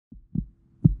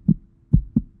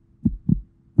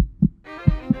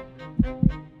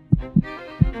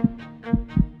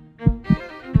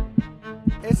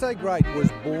SA Great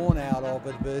was born out of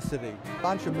adversity. A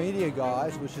bunch of media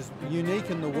guys, which is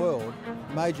unique in the world,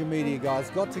 major media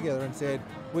guys got together and said,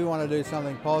 we want to do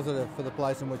something positive for the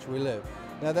place in which we live.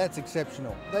 Now that's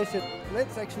exceptional. They said,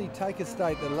 let's actually take a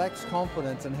state that lacks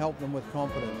confidence and help them with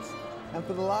confidence. And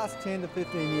for the last 10 to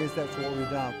 15 years, that's what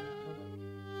we've done.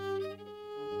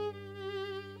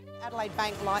 Adelaide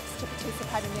Bank likes to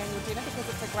participate in the annual dinner because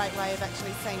it's a great way of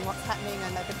actually seeing what's happening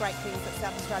and the great things that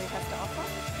South Australia has to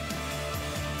offer.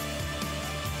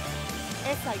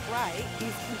 SA Great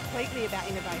is completely about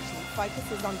innovation,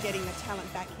 focuses on getting the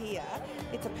talent back here.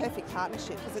 It's a perfect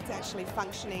partnership because it's actually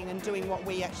functioning and doing what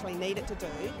we actually need it to do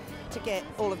to get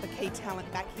all of the key talent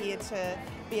back here to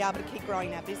be able to keep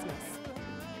growing our business.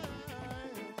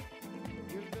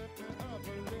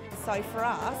 So for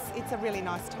us, it's a really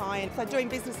nice tie. So doing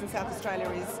business in South Australia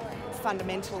is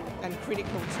fundamental and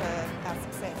critical to our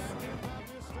success.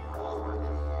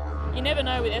 You never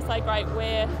know with SA Great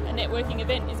where a networking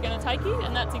event is going to take you,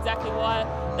 and that's exactly why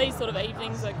these sort of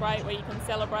evenings are great, where you can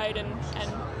celebrate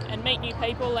and meet new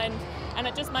people, and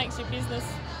it just makes your business,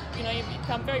 you know, you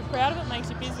become very proud of it, makes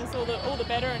your business all the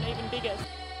better and even bigger.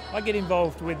 I get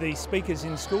involved with the Speakers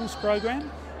in Schools program,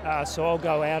 so I'll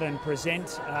go out and present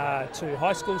to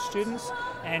high school students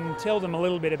and tell them a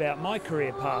little bit about my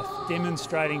career path,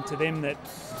 demonstrating to them that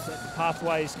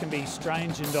pathways can be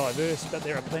strange and diverse, but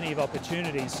there are plenty of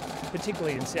opportunities,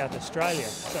 particularly in South Australia.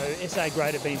 So SA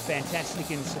Great have been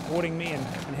fantastic in supporting me and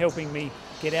helping me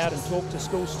get out and talk to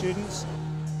school students.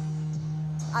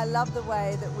 I love the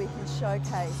way that we can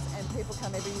showcase and people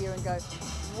come every year and go,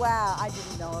 wow, I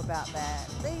didn't know about that.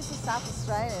 These are South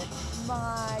Australia,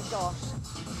 my gosh.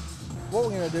 What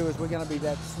we're going to do is we're going to be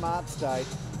that smart state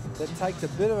that takes a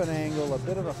bit of an angle, a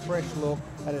bit of a fresh look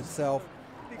at itself,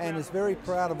 and is very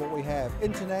proud of what we have.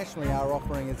 Internationally, our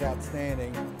offering is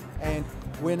outstanding, and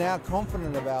we're now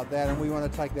confident about that, and we want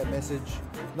to take that message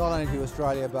not only to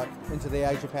Australia but into the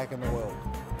Asia Pac and the world.